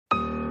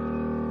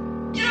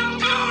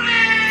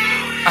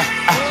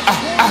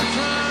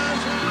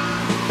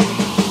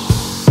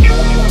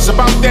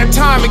that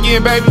time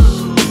again, baby.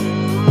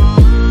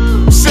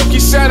 Silky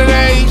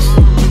Saturdays.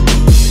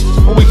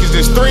 What week is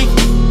this, 3?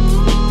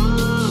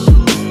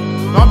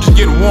 No, I'm just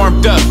getting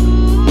warmed up.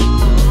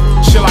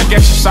 Shit like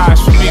exercise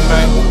for me,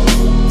 man.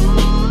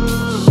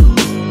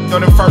 You know,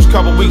 them first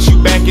couple weeks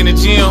you back in the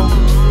gym.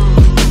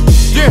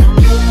 Yeah.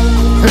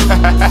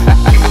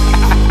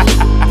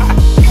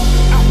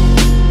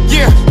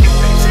 Yeah.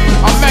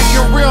 I'm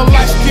making real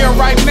life skill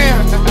right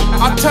now.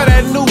 I tell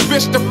that new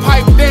bitch to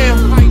pipe down.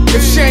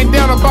 If she ain't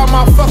down about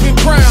my fucking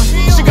crown.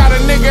 She got a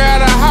nigga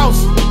at her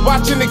house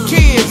watching the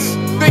kids,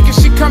 thinking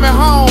she coming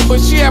home, but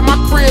she at my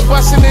crib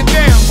busting it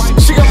down.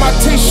 She got my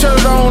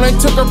t-shirt on, they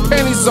took her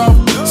panties off,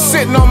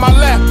 sitting on my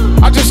lap.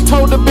 I just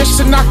told the bitch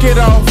to knock it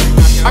off.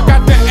 I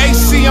got the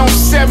AC on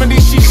 70,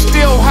 she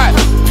still hot.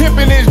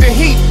 Pimpin' is the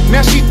heat,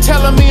 now she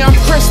telling me I'm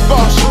Chris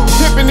Bosh.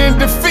 Pimpin' in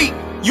defeat,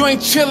 you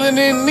ain't chillin'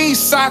 in these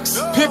socks.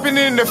 Pimpin'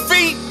 in the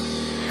feet.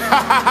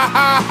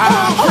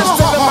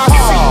 Crystal in my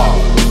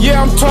seat.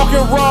 Yeah, I'm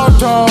talking raw,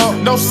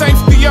 dog. No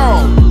safety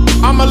on.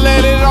 I'ma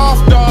let it off,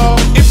 dog.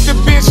 If the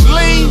bitch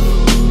leave,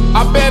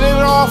 I bet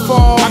it off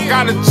all. I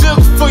got a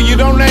jug for you,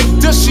 don't act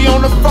dushy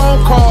on the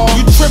phone call.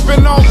 You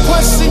trippin' on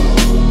pussy?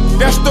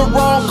 That's the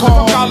wrong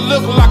call. I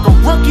look like a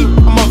rookie,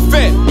 I'm a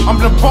vet, I'm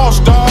the boss,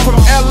 dog. From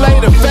LA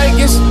to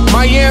Vegas,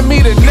 Miami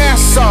to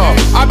Nassau,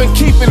 I've been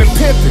keeping it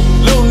pimpin',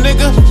 little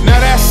nigga, now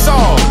that's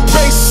all.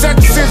 Base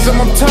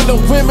sexism, I'm telling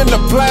women to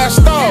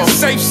blast off.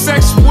 Safe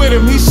sex with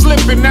him, he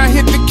slippin', now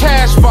hit the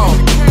cash vault.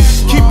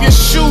 Keep your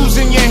shoes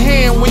in your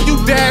hand when you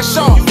dash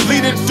off.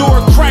 Leave the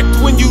door cracked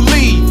when you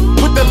leave,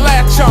 put the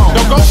latch on.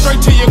 Don't go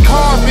straight to your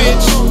car,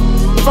 bitch.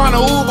 Find a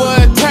Uber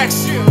or a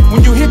taxi.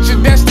 When you hit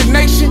your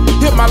destination,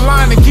 hit my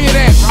line to get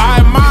at. I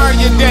admire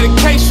your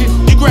dedication.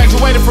 You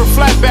graduated from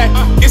flatback.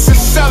 It's a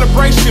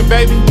celebration,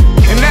 baby,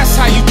 and that's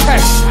how you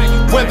tax.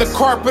 Whether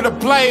carpet or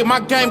blade, my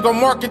game gon'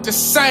 market the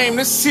same.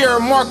 This here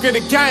market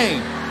the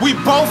game. We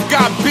both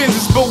got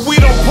business, but we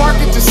don't park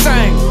it the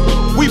same.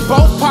 We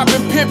both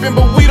poppin' pimpin',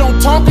 but we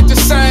don't talk it the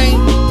same.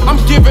 I'm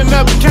giving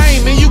up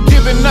game and you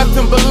giving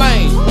nothing but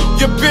lame.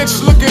 Your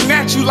bitch looking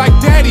at you like,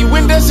 daddy,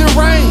 when does it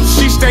rain?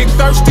 She stay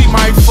thirsty,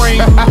 my friend.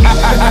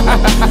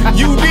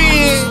 You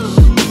did.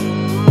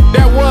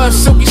 That was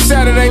Silky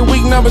Saturday,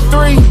 week number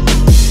 3.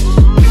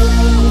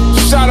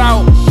 Shout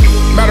out,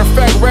 matter of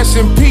fact, rest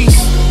in peace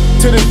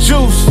to the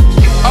Juice,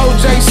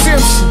 OJ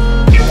Simpson,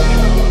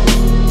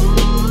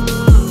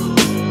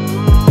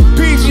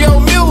 PGO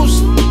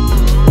Music,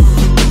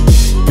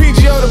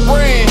 PGO the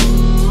brand.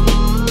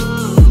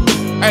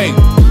 Hey,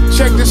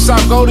 check this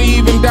out, go to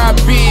Even Die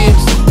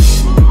Biz.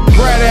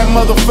 Grab that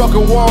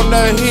motherfucking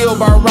Walnut Hill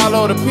by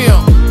Rollo the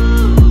Pimp.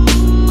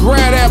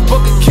 Grab that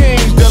Book of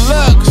Kings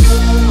Deluxe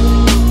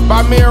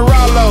by me and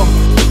Rollo.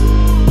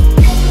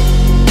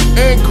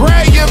 And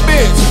grab your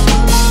bitch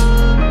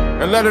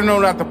and let her know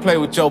not to play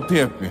with your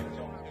pimpin'.